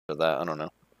to that. I don't know.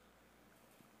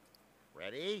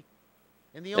 Ready?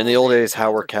 In the old days,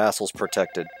 how were castles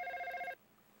protected?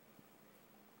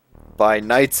 By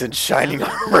knights in shining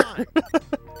armor.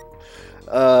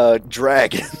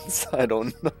 Dragons. I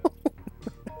don't know.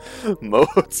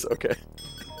 Moats. Okay.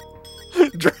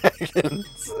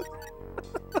 Dragons.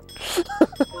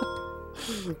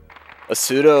 A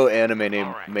pseudo anime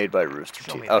name made by Rooster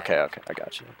Teeth. Okay, okay, I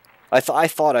got you. I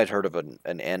thought I'd heard of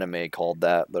an anime called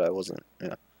that, but I wasn't.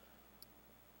 Yeah.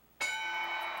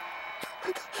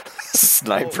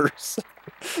 Snipers.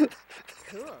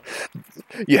 Cool.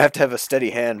 You have to have a steady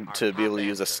hand to be able to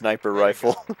use a sniper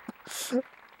rifle.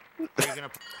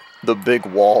 The big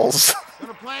walls.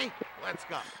 Gonna play? Let's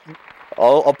go.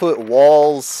 I'll put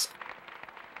walls,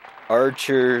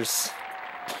 archers,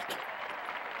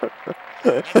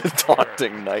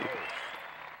 taunting knight.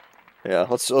 Yeah,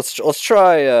 let's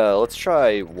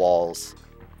try walls.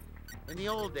 In the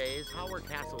old days, how were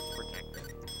castles protected?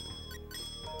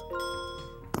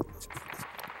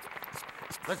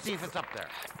 Let's see if it's up there.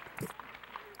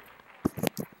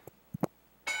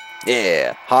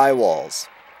 Yeah, high walls.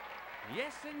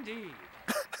 Yes, indeed.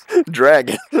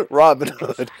 Dragon, Robin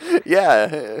Hood.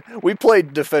 Yeah, we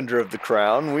played Defender of the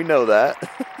Crown. We know that.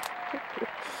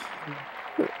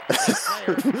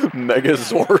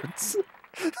 Megazords.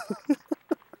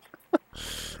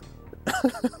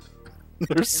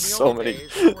 There's so many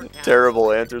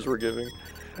terrible answers we're giving.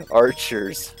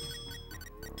 Archers.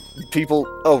 People.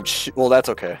 Oh, well, that's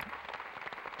okay.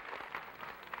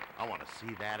 I want to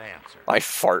see that answer. I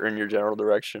fart in your general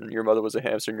direction. Your mother was a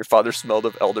hamster and your father smelled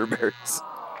of elderberries.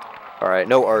 Alright,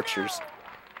 no archers.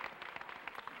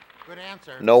 Good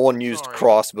answer. No one used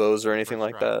crossbows or anything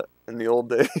like that in the old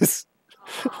days.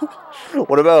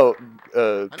 What about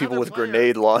people with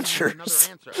grenade launchers?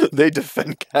 They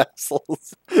defend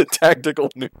castles. Tactical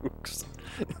nukes.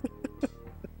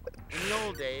 In the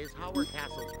old days, how were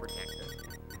castles protected?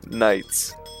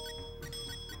 Knights.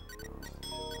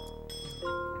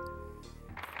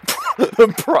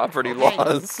 Property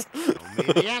laws.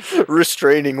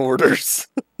 Restraining orders.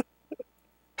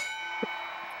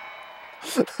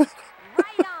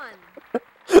 Right on.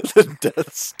 The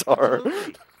Death Star.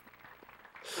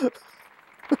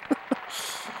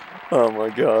 Oh my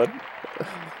god.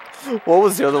 What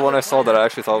was the other one I saw that I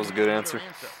actually thought was a good answer?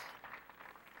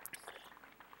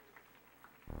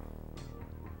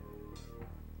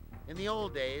 In the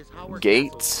old days, how were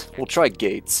Gates? We'll try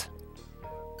gates.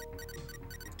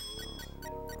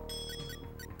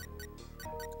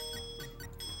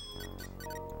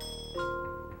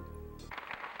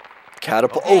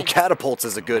 Catapult. Oh, catapults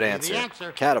is a good answer.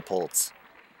 Catapults.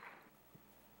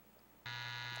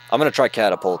 I'm gonna try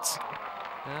catapults.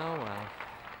 Oh well.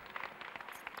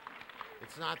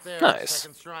 It's not there. Nice.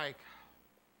 Second strike.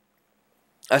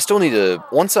 I still need to.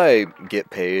 Once I get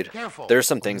paid, there's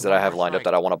some things that I have lined up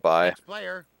that I want to buy.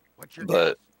 Player, what's your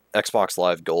But Xbox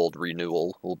Live Gold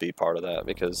renewal will be part of that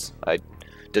because I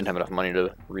didn't have enough money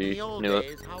to renew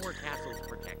it. How were castles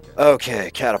protected? Okay,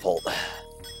 catapult.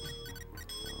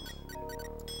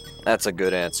 That's a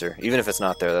good answer. Even if it's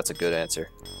not there, that's a good answer.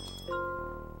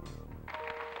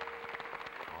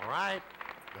 All right.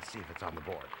 Let's see if it's on the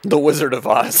board. The Wizard of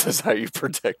Oz is how you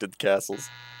protected castles.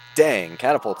 Dang,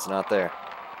 catapult's not there.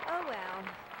 Oh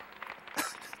well.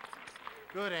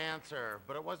 Good answer,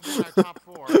 but it wasn't in our top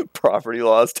four. Property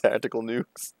laws, tactical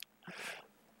nukes.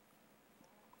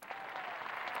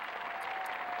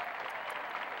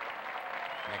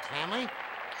 Next family.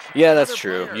 Yeah, that's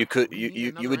true. You could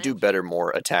you would do better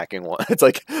more attacking one. It's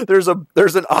like there's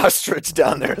an ostrich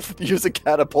down there. Use a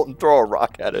catapult and throw a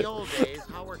rock at In it. the old days,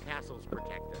 how were castles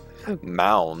protected?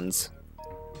 Mounds.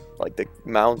 Like the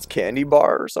Mounds candy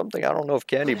bar or something. I don't know if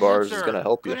candy bars is gonna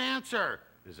help you. Good answer.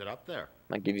 Is it up there?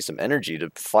 Might give you some energy to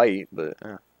fight, but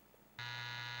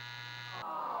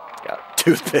got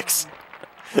toothpicks.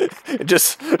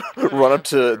 Just run up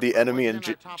to the enemy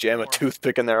and jam a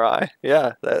toothpick in their eye.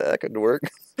 Yeah, that could work.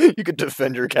 You could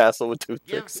defend your castle with Give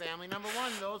toothpicks. family number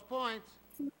one those points.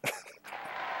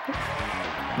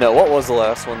 No, what was the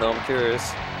last one though? I'm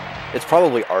curious. It's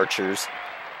probably archers,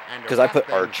 And because I put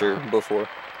archer before.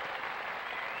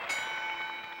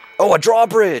 Oh, a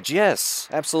drawbridge! Yes,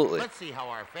 absolutely. Let's see how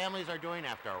our families are doing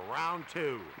after round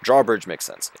two. Drawbridge makes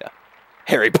sense, yeah.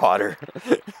 Harry Potter.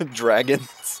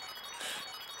 Dragons.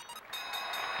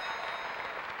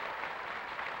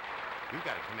 You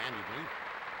got a command you believe.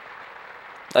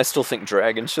 I still think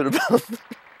dragons should have been.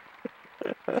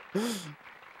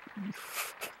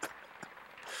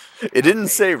 It didn't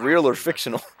say real or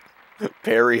fictional.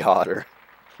 Perry hotter.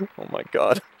 Oh my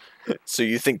god. So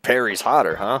you think Perry's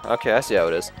hotter, huh? Okay, I see how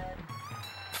it is.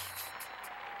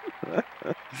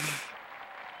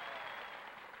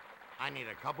 I need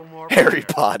a couple more. Harry beers.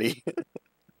 Potty.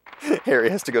 Harry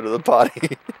has to go to the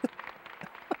potty.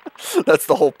 That's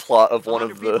the whole plot of one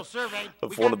 100 of people the surveyed.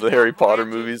 We one got of the the Harry top four Potter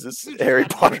answers. movies. Is You just Harry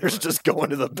got to Potter's answer. just going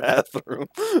to the bathroom.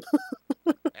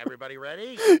 Everybody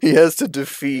ready? He has to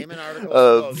defeat Name an article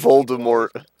of clothing Voldemort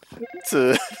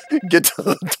to get to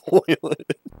the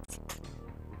toilet.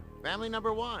 Family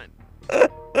number 1.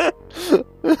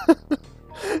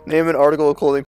 Name an article of clothing